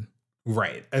everyone.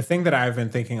 Right. A thing that I've been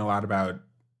thinking a lot about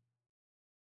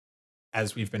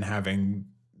as we've been having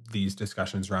these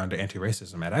discussions around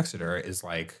anti-racism at Exeter is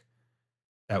like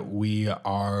that we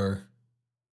are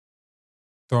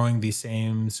throwing the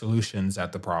same solutions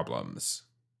at the problems.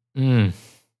 Mm.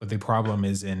 But the problem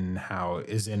is in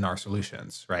our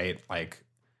solutions, right? Like,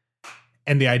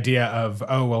 and the idea of,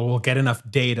 oh, well, we'll get enough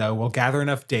data, we'll gather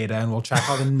enough data, and we'll track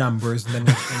all the numbers, and then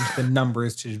we'll change the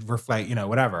numbers to reflect,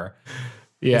 whatever.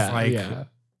 It's Yeah, like,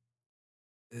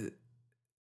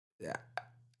 yeah.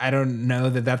 I don't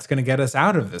know that that's going to get us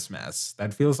out of this mess.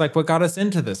 That feels like what got us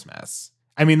into this mess.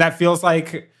 I mean, that feels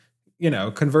like,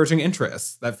 converging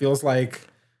interests. That feels like,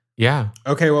 Yeah.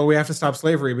 okay, well, we have to stop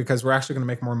slavery because we're actually going to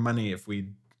make more money if we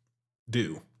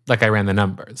do. Like I ran the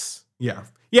numbers. Yeah.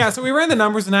 Yeah, so we ran the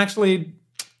numbers, and actually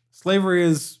slavery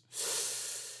is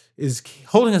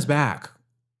holding us back.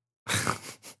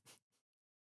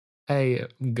 I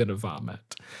am gonna vomit.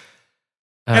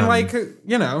 And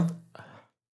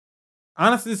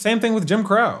honestly, the same thing with Jim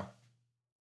Crow.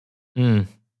 Mm.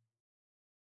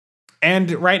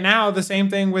 And right now, the same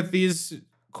thing with these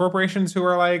corporations who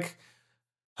are like,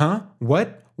 huh?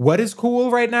 What? What is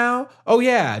cool right now? Oh,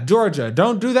 yeah, Georgia,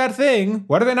 don't do that thing.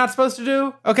 What are they not supposed to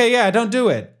do? Okay, yeah, don't do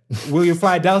it. Will you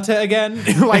fly Delta again?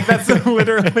 Like, that's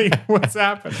literally what's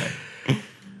happening.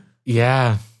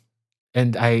 Yeah.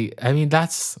 And I mean,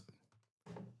 that's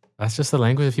just the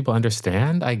language that people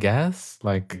understand, I guess.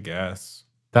 Like, I guess.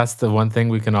 That's the one thing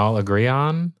we can all agree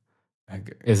on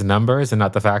is numbers and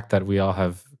not the fact that we all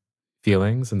have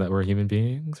feelings and that we're human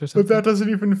beings or something. But that doesn't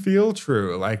even feel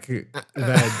true. Like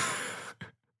that.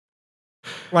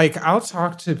 Like, I'll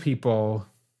talk to people.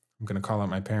 I'm going to call out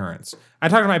my parents. I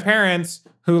talk to my parents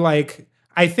who, like,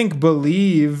 I think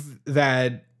believe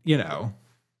that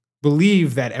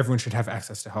everyone should have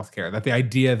access to healthcare. That the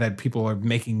idea that people are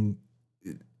making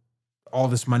all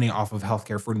this money off of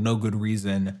healthcare for no good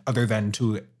reason other than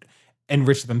to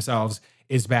enrich themselves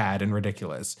is bad and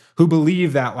ridiculous. Who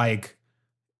believe that, like,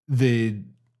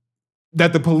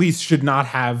 that the police should not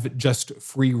have just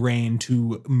free reign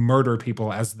to murder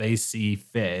people as they see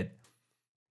fit.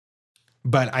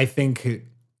 But I think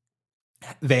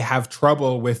they have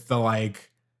trouble with the,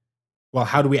 like, well,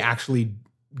 how do we actually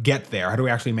get there? How do we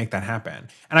actually make that happen?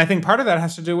 And I think part of that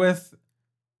has to do with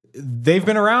they've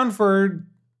been around for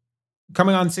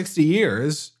coming on 60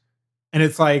 years. And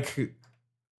it's like,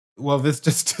 well, this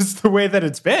just is the way that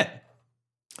it's been.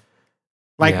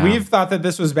 Like, we've thought that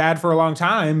this was bad for a long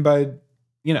time, but,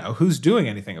 who's doing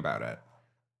anything about it?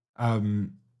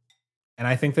 And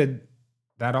I think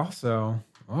that also,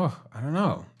 I don't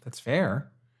know. That's fair.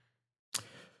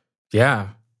 Yeah.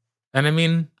 And I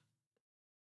mean,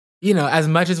 as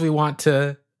much as we want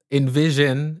to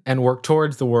envision and work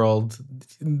towards the world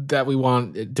that we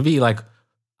want it to be, like,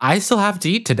 I still have to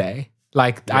eat today.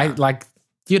 Like, right.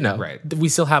 We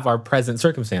still have our present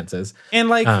circumstances. And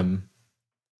like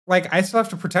I still have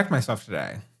to protect myself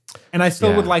today. And I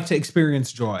still would like to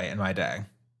experience joy in my day.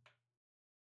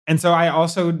 And so I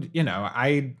also,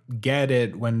 I get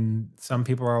it when some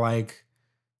people are like,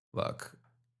 look,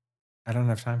 I don't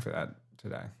have time for that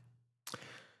today.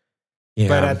 Yeah.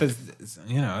 But at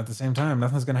the same time,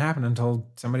 nothing's going to happen until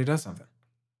somebody does something.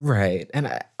 Right.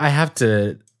 And I have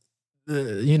to,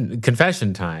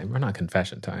 confession time, or not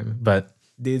confession time, but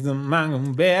this is my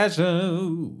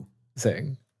confession.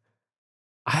 Thing.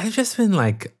 I've just been,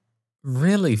 like,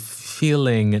 really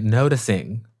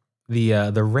noticing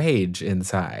the rage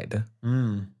inside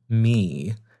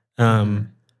me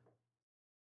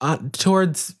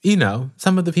towards,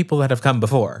 some of the people that have come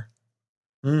before.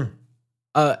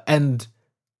 And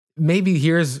maybe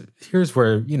here's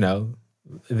where, the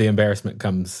embarrassment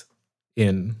comes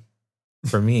in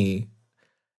for me,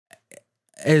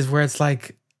 is where it's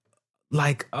like,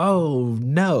 oh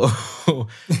no,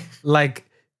 like,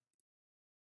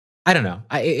 I don't know.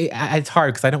 It's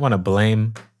hard because I don't want to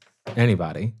blame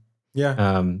anybody.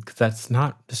 Yeah. Because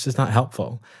it's just not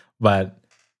helpful. But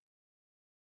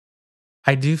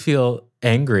I do feel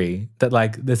angry that,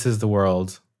 like, this is the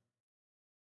world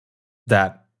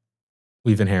that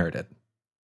we've inherited.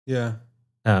 Yeah.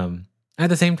 At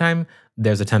the same time,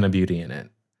 there's a ton of beauty in it.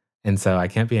 And so I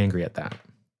can't be angry at that.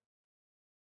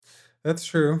 That's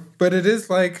true. But it is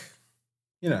like,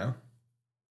 I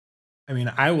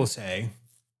mean, I will say,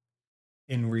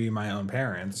 in my own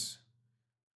parents,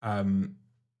 I'm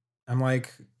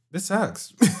like, this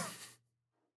sucks.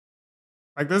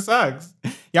 Like, this sucks.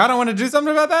 Y'all don't want to do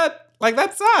something about that? Like,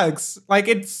 that sucks. Like,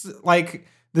 it's like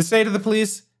the state of the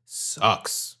police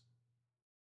sucks.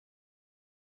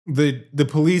 The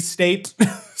police state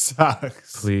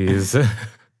sucks. Please.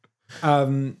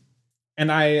 And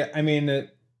I mean,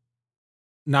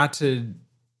 not to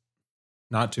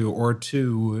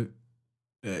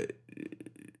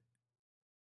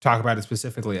talk about it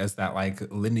specifically as that, like,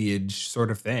 lineage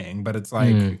sort of thing, but it's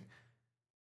like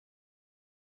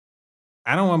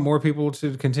I don't want more people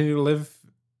to continue to live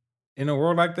in a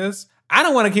world like this. I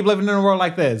don't want to keep living in a world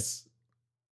like this.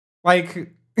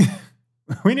 Like,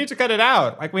 we need to cut it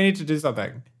out. Like, we need to do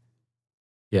something.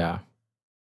 Yeah.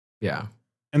 Yeah.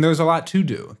 And there's a lot to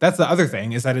do. That's the other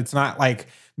thing, is that it's not like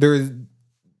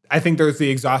I think there's the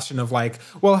exhaustion of like,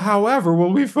 well, however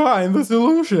will we find the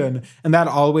solution? And that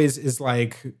always is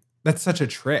like, that's such a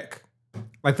trick.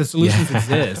 Like, the solutions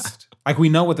exist. Like, we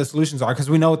know what the solutions are because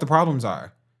we know what the problems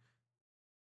are.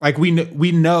 Like, we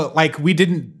know, like, we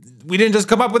didn't just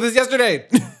come up with this yesterday.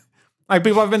 Like,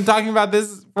 people have been talking about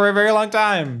this for a very long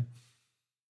time.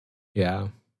 Yeah.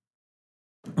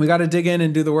 We got to dig in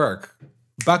and do the work.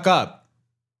 Buck up.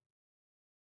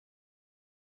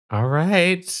 All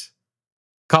right.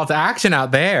 Call to action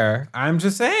out there. I'm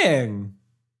just saying.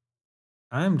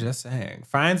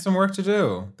 Find some work to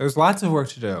do. There's lots of work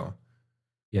to do.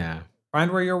 Yeah.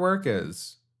 Find where your work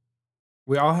is.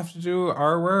 We all have to do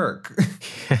our work.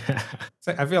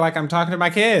 I feel like I'm talking to my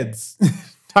kids,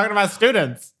 talking to my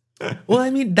students. Well, I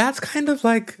mean, that's kind of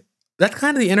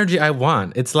the energy I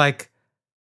want. It's like,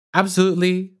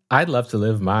 absolutely, I'd love to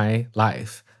live my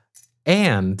life.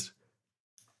 And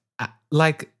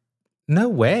like, no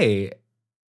way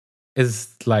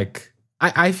is like,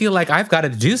 I feel like I've got to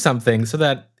do something so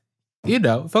that,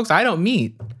 folks I don't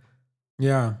meet.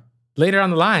 Yeah. Later on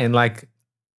the line, like,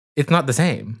 it's not the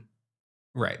same.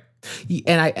 Right.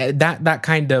 And that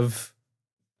kind of,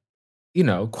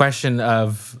 question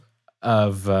of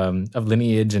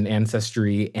lineage and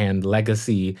ancestry and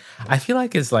legacy, I feel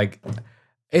like is like,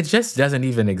 it just doesn't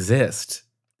even exist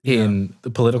in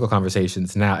the political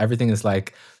conversations now. Everything is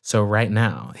like, so right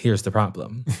now, here's the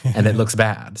problem. And it looks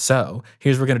bad. So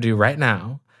here's what we're going to do right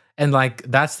now. And like,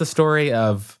 that's the story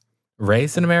of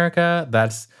race in America.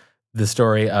 That's the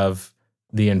story of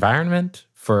the environment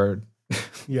for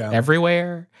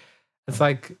everywhere. It's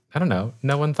like, I don't know.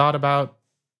 No one thought about,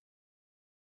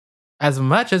 as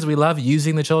much as we love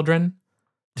using the children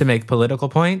to make political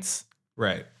points.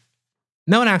 Right.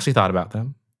 No one actually thought about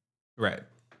them. Right.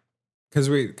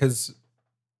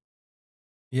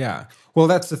 Yeah. Well,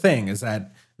 that's the thing, is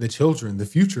that the children, the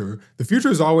future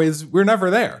is always, we're never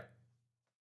there.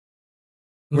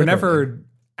 We're never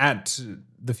at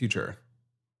the future.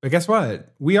 But guess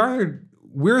what?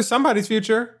 We're somebody's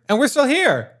future, and we're still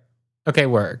here. Okay,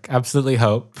 work. Absolutely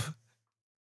hope.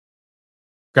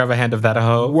 Grab a hand of that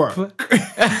hope. Work.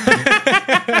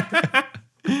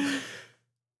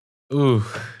 Ooh,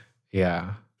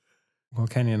 yeah. Well,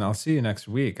 Kenyon, I'll see you next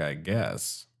week, I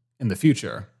guess. In the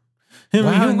future.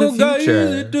 Wow, in the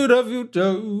future. To the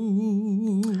future.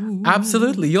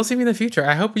 Absolutely. You'll see me in the future.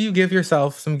 I hope you give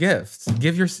yourself some gifts.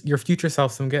 Give your future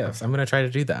self some gifts. I'm going to try to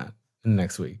do that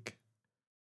next week.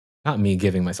 Not me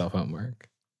giving myself homework.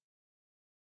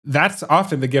 That's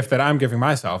often the gift that I'm giving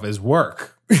myself, is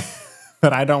work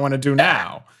that I don't want to do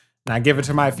now. And I give it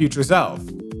to my future self.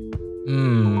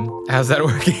 How's that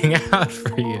working out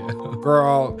for you?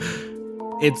 Girl,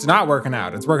 it's not working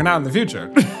out. It's working out in the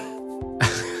future.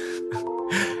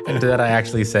 And to that I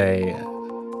actually say,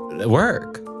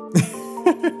 work.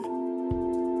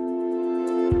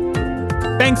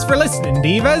 Thanks for listening,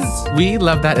 Divas. We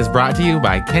Love That is brought to you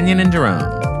by Kenyon and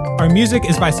Jerome. Our music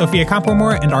is by Sophia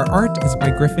Complemore, and our art is by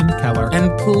Griffin Keller.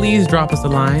 And please drop us a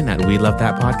line at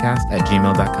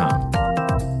welovethatpodcast@gmail.com.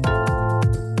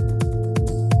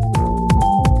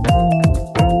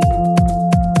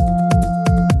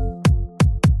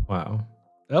 Wow.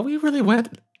 Oh, we really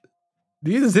went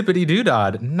zippity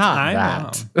doo-dah. Not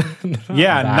that.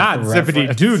 Not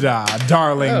zippity doo-dah,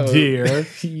 darling dear.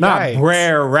 Not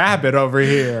Brer Rabbit over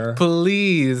here.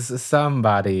 Please,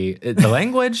 somebody. The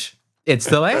language? It's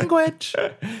the language.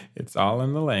 It's all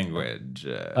in the language.